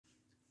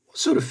What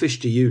sort of fish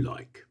do you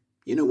like?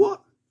 You know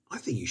what? I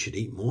think you should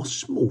eat more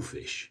small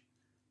fish.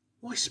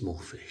 Why small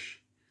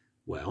fish?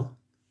 Well,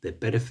 they're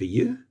better for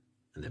you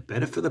and they're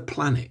better for the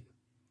planet.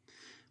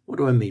 What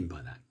do I mean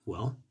by that?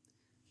 Well,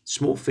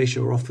 small fish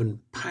are often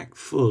packed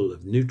full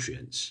of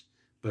nutrients,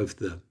 both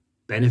the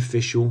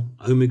beneficial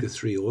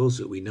omega-3 oils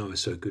that we know are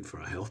so good for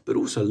our health, but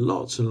also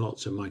lots and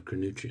lots of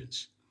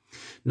micronutrients.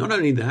 Not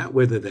only that,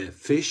 whether they're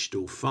fished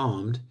or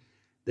farmed,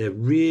 they're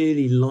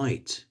really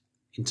light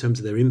in terms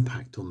of their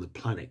impact on the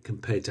planet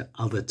compared to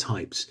other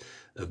types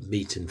of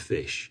meat and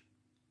fish.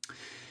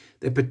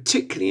 They're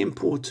particularly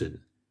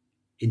important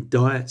in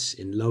diets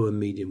in low and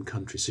medium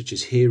countries, such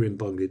as here in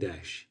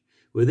Bangladesh,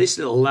 where this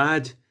little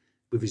lad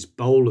with his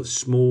bowl of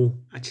small,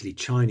 actually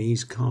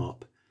Chinese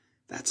carp,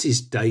 that's his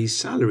day's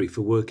salary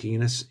for working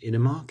in a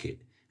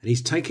market. And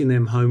he's taking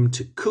them home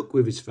to cook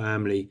with his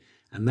family,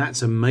 and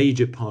that's a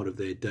major part of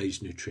their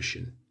day's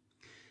nutrition.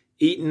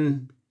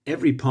 Eating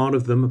every part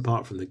of them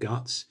apart from the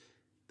guts,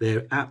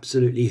 they're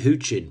absolutely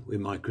hooching with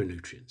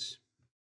micronutrients.